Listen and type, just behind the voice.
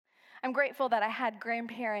I'm grateful that I had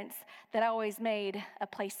grandparents that always made a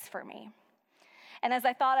place for me. And as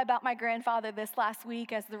I thought about my grandfather this last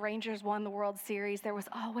week as the Rangers won the World Series, there was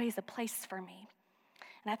always a place for me.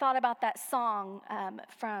 And I thought about that song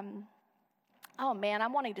from,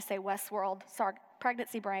 I'm wanting to say Westworld, sorry,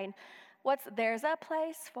 pregnancy brain. There's a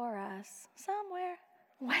place for us somewhere,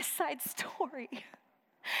 West Side Story.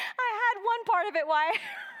 I had one part of it, right?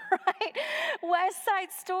 West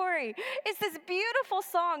Side Story. It's this beautiful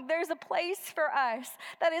song, There's a Place for Us,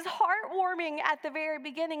 that is heartwarming at the very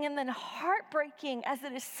beginning and then heartbreaking as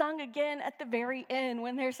it is sung again at the very end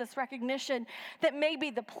when there's this recognition that maybe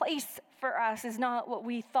the place for us is not what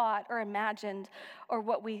we thought or imagined or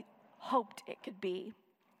what we hoped it could be.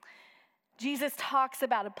 Jesus talks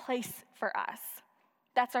about a place for us.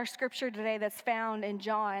 That's our scripture today that's found in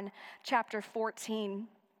John chapter 14.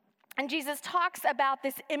 And Jesus talks about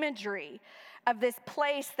this imagery of this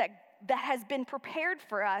place that has been prepared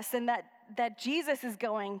for us and that Jesus is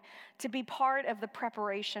going to be part of the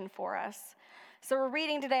preparation for us. So we're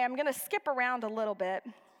reading today. I'm going to skip around a little bit.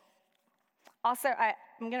 Also,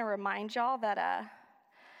 I'm going to remind y'all that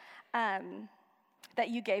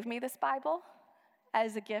you gave me this Bible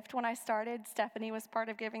as a gift when I started. Stephanie was part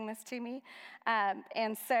of giving this to me.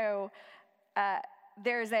 And so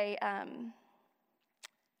there's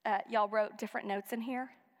y'all wrote different notes in here.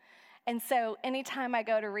 And so anytime I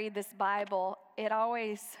go to read this Bible, it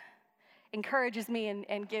always encourages me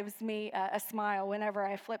and gives me a smile whenever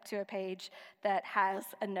I flip to a page that has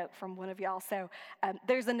a note from one of y'all. So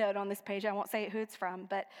there's a note on this page. I won't say who it's from,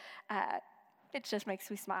 but it just makes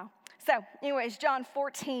me smile. So anyways, John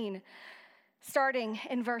 14, starting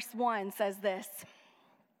in verse 1, says this.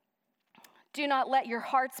 Do not let your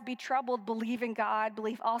hearts be troubled. Believe in God.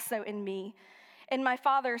 Believe also in me. In my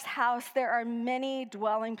Father's house there are many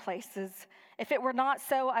dwelling places. If it were not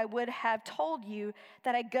so, I would have told you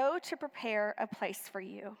that I go to prepare a place for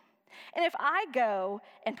you. And if I go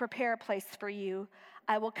and prepare a place for you,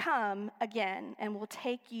 I will come again and will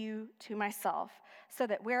take you to myself, so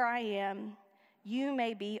that where I am, you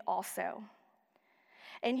may be also.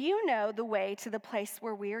 And you know the way to the place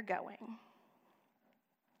where we are going.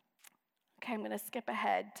 Okay, I'm going to skip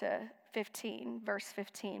ahead to 15, verse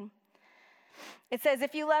 15. It says,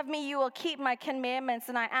 if you love me, you will keep my commandments,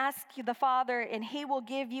 and I ask you the Father, and he will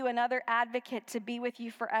give you another advocate to be with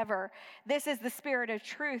you forever. This is the Spirit of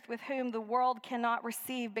truth, with whom the world cannot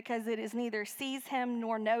receive, because it is neither sees him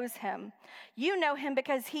nor knows him. You know him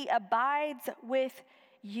because he abides with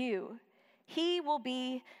you. He will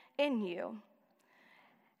be in you.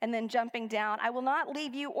 And then jumping down, I will not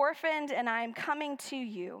leave you orphaned, and I am coming to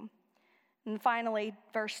you. And finally,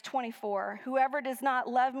 verse 24, whoever does not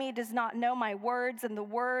love me does not know my words, and the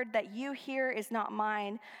word that you hear is not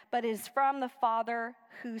mine, but is from the Father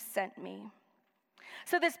who sent me.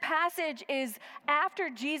 So this passage is after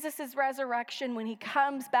Jesus' resurrection when he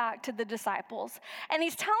comes back to the disciples, and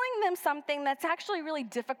he's telling them something that's actually really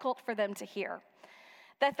difficult for them to hear.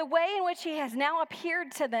 That the way in which he has now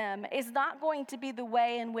appeared to them is not going to be the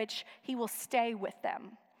way in which he will stay with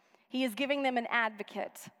them. He is giving them an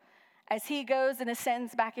advocate. As he goes and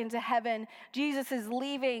ascends back into heaven, Jesus is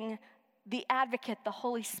leaving the advocate, the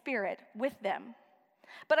Holy Spirit, with them.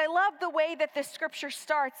 But I love the way that this scripture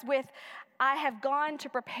starts with, I have gone to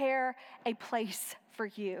prepare a place for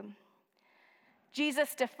you.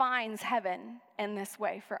 Jesus defines heaven in this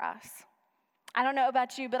way for us. I don't know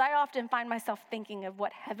about you, but I often find myself thinking of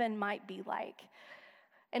what heaven might be like.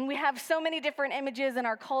 And we have so many different images in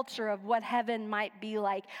our culture of what heaven might be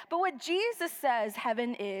like. But what Jesus says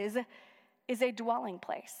heaven is a dwelling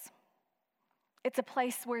place. It's a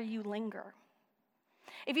place where you linger.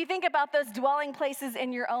 If you think about those dwelling places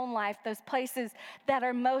in your own life, those places that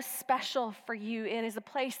are most special for you, it is a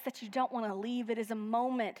place that you don't want to leave. It is a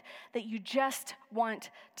moment that you just want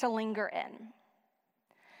to linger in.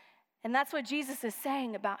 And that's what Jesus is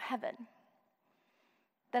saying about heaven.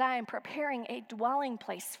 That I am preparing a dwelling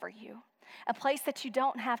place for you, a place that you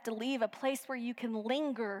don't have to leave, a place where you can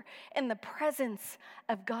linger in the presence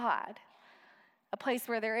of God, a place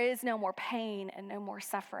where there is no more pain and no more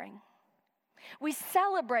suffering. We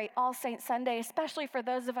celebrate All Saints Sunday, especially for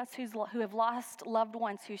those of us who have lost loved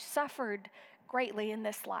ones who suffered greatly in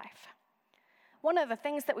this life. One of the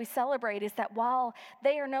things that we celebrate is that while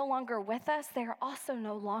they are no longer with us, they are also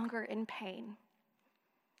no longer in pain.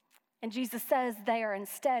 And Jesus says they are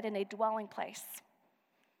instead in a dwelling place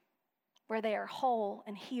where they are whole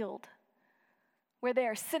and healed, where they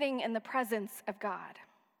are sitting in the presence of God.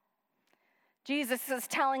 Jesus is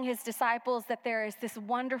telling his disciples that there is this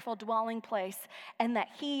wonderful dwelling place and that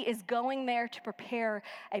he is going there to prepare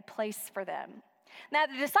a place for them. Now,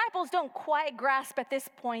 the disciples don't quite grasp at this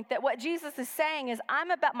point that what Jesus is saying is,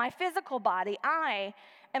 I'm about my physical body. I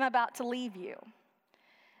am about to leave you.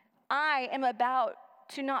 I am about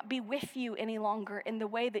to not be with you any longer in the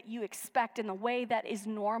way that you expect, in the way that is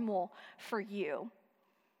normal for you.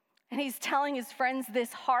 And he's telling his friends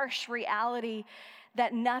this harsh reality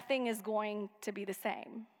that nothing is going to be the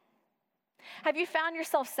same. Have you found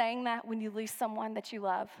yourself saying that when you lose someone that you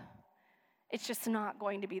love? It's just not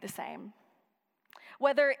going to be the same.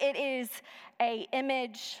 Whether it is an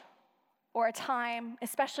image or a time,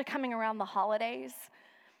 especially coming around the holidays,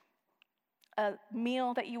 a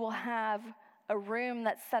meal that you will have, a room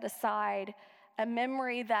that's set aside, a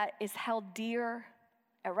memory that is held dear,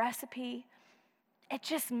 a recipe, it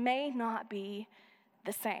just may not be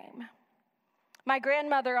the same. My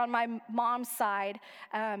grandmother on my mom's side,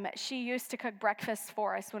 she used to cook breakfast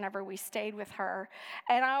for us whenever we stayed with her,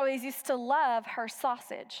 and I always used to love her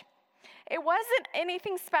sausage. It wasn't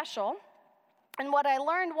anything special, and what I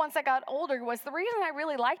learned once I got older was the reason I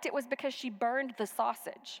really liked it was because she burned the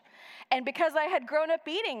sausage. And because I had grown up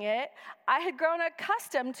eating it, I had grown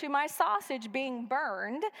accustomed to my sausage being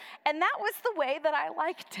burned, and that was the way that I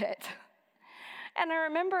liked it. And I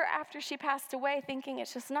remember after she passed away thinking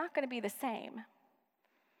it's just not going to be the same.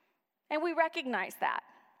 And we recognize that.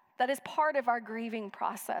 That is part of our grieving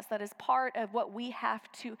process. That is part of what we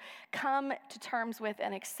have to come to terms with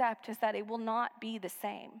and accept, is that it will not be the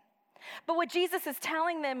same. But what Jesus is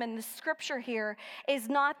telling them in the scripture here is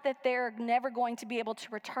not that they're never going to be able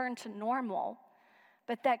to return to normal,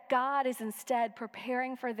 but that God is instead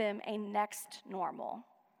preparing for them a next normal,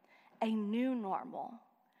 a new normal.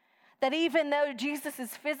 That even though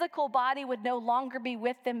Jesus' physical body would no longer be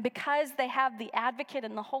with them, because they have the advocate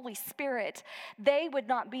and the Holy Spirit, they would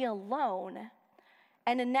not be alone.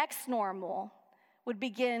 And the next normal would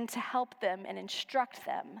begin to help them and instruct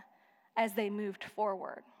them as they moved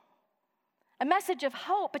forward. A message of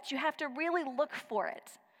hope, but you have to really look for it.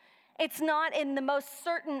 It's not in the most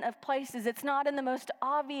certain of places. It's not in the most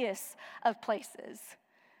obvious of places.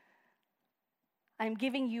 I'm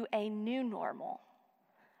giving you a new normal.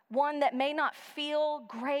 One that may not feel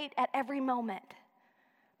great at every moment,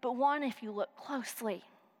 but one, if you look closely,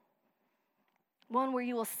 one where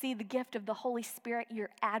you will see the gift of the Holy Spirit, your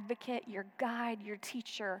advocate, your guide, your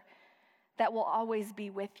teacher, that will always be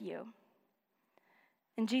with you.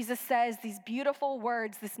 And Jesus says these beautiful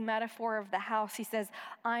words, this metaphor of the house. He says,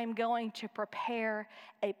 I am going to prepare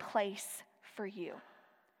a place for you.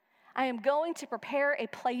 I am going to prepare a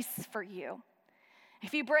place for you.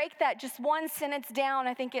 If you break that just one sentence down,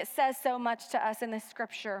 I think it says so much to us in this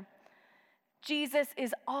scripture. Jesus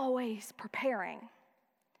is always preparing.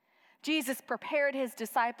 Jesus prepared his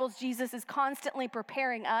disciples. Jesus is constantly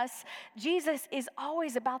preparing us. Jesus is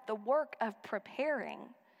always about the work of preparing.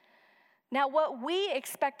 Now, what we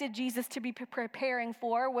expected Jesus to be preparing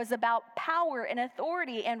for was about power and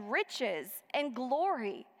authority and riches and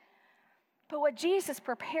glory. But what Jesus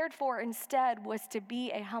prepared for instead was to be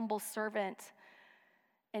a humble servant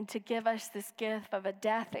and to give us this gift of a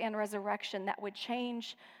death and resurrection that would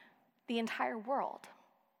change the entire world.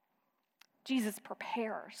 Jesus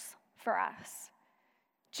prepares for us.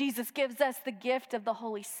 Jesus gives us the gift of the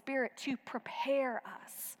Holy Spirit to prepare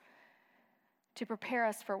us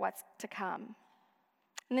for what's to come.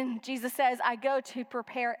 And then Jesus says, I go to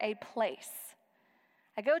prepare a place.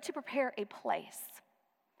 I go to prepare a place.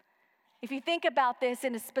 If you think about this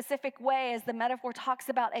in a specific way, as the metaphor talks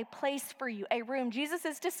about a place for you, a room, Jesus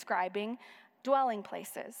is describing dwelling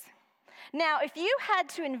places. Now, if you had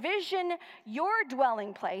to envision your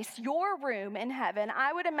dwelling place, your room in heaven,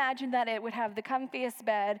 I would imagine that it would have the comfiest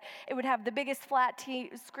bed, it would have the biggest flat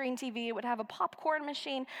screen TV, it would have a popcorn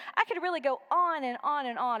machine. I could really go on and on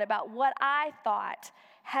and on about what I thought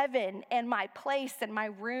heaven and my place and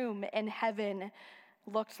my room in heaven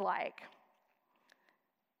looked like.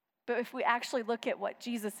 But if we actually look at what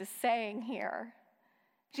Jesus is saying here,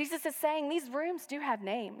 Jesus is saying these rooms do have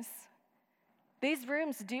names. These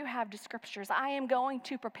rooms do have descriptors. I am going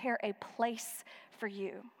to prepare a place for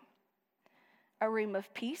you. A room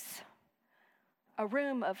of peace, a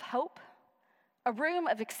room of hope, a room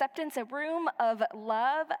of acceptance, a room of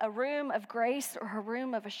love, a room of grace, or a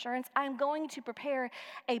room of assurance. I'm going to prepare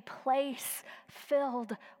a place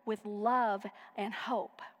filled with love and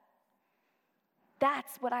hope.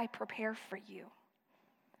 That's what I prepare for you.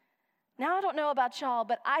 Now, I don't know about y'all,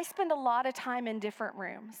 but I spend a lot of time in different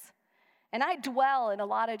rooms. And I dwell in a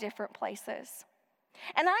lot of different places.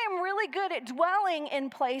 And I am really good at dwelling in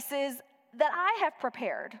places that I have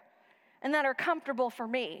prepared and that are comfortable for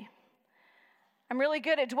me. I'm really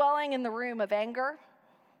good at dwelling in the room of anger,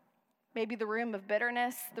 maybe the room of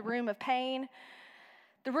bitterness, the room of pain,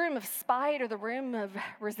 the room of spite or the room of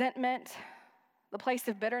resentment, the place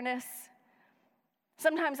of bitterness.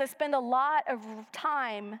 Sometimes I spend a lot of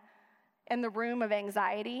time in the room of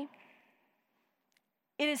anxiety.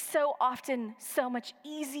 It is so often so much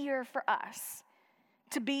easier for us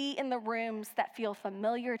to be in the rooms that feel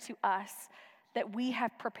familiar to us, that we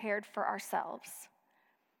have prepared for ourselves.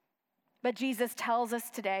 But Jesus tells us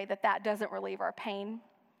today that that doesn't relieve our pain.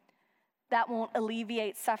 That won't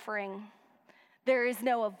alleviate suffering. There is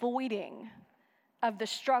no avoiding of the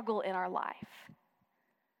struggle in our life.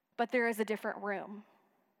 But there is a different room.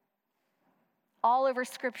 All over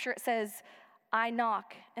Scripture it says, I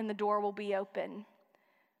knock and the door will be open.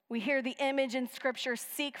 We hear the image in Scripture,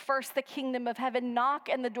 seek first the kingdom of heaven, knock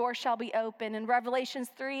and the door shall be open. In Revelations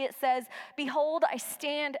 3 it says, behold, I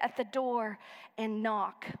stand at the door and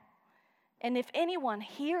knock. And if anyone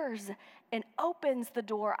hears and opens the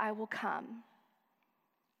door, I will come.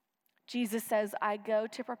 Jesus says, I go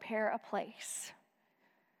to prepare a place.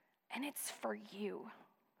 And it's for you.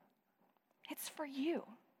 It's for you.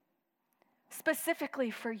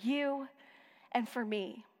 Specifically for you and for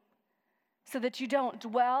me. So that you don't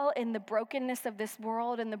dwell in the brokenness of this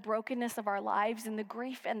world and the brokenness of our lives and the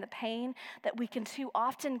grief and the pain that we can too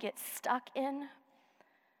often get stuck in.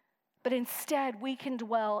 But instead, we can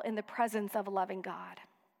dwell in the presence of a loving God.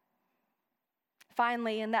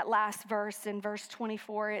 Finally, in that last verse, in verse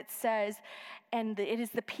 24, it says, and it is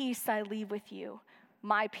the peace I leave with you,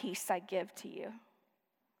 my peace I give to you.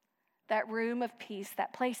 That room of peace,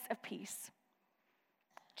 that place of peace.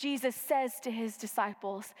 Jesus says to his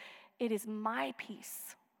disciples, it is my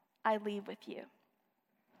peace I leave with you.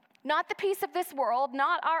 Not the peace of this world,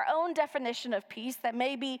 not our own definition of peace that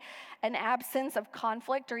may be an absence of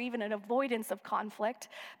conflict or even an avoidance of conflict,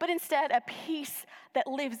 but instead a peace that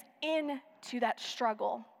lives into that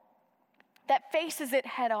struggle, that faces it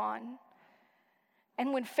head on.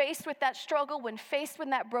 And when faced with that struggle, when faced with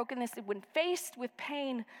that brokenness, when faced with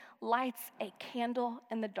pain, lights a candle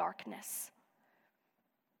in the darkness.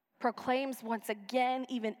 Proclaims once again,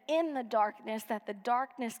 even in the darkness, that the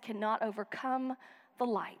darkness cannot overcome the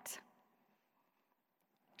light.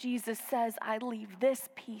 Jesus says, I leave this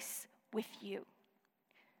peace with you.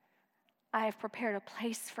 I have prepared a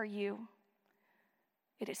place for you.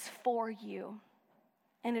 It is for you.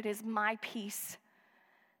 And it is my peace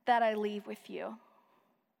that I leave with you.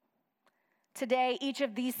 Today, each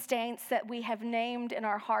of these saints that we have named in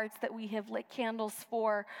our hearts, that we have lit candles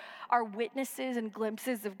for, are witnesses and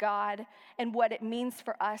glimpses of God and what it means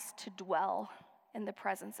for us to dwell in the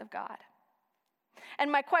presence of God.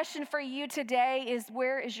 And my question for you today is,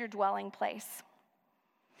 where is your dwelling place?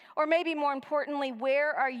 Or maybe more importantly,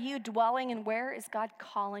 where are you dwelling and where is God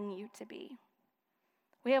calling you to be?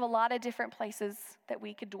 We have a lot of different places that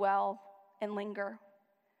we could dwell and linger.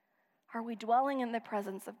 Are we dwelling in the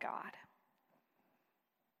presence of God?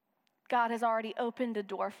 God has already opened a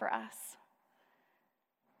door for us.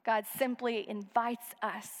 God simply invites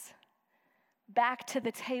us back to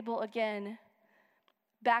the table again,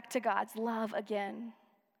 back to God's love again.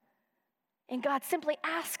 And God simply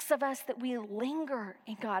asks of us that we linger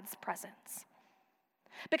in God's presence.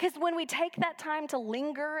 Because when we take that time to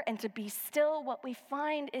linger and to be still, what we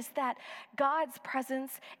find is that God's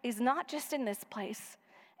presence is not just in this place.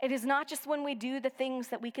 It is not just when we do the things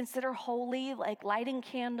that we consider holy, like lighting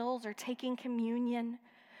candles or taking communion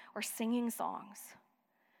or singing songs.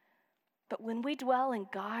 But when we dwell in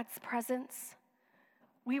God's presence,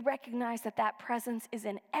 we recognize that that presence is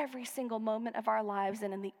in every single moment of our lives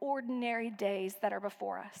and in the ordinary days that are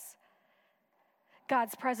before us.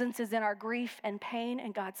 God's presence is in our grief and pain,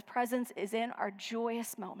 and God's presence is in our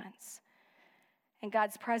joyous moments. And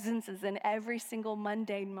God's presence is in every single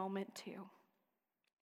mundane moment too.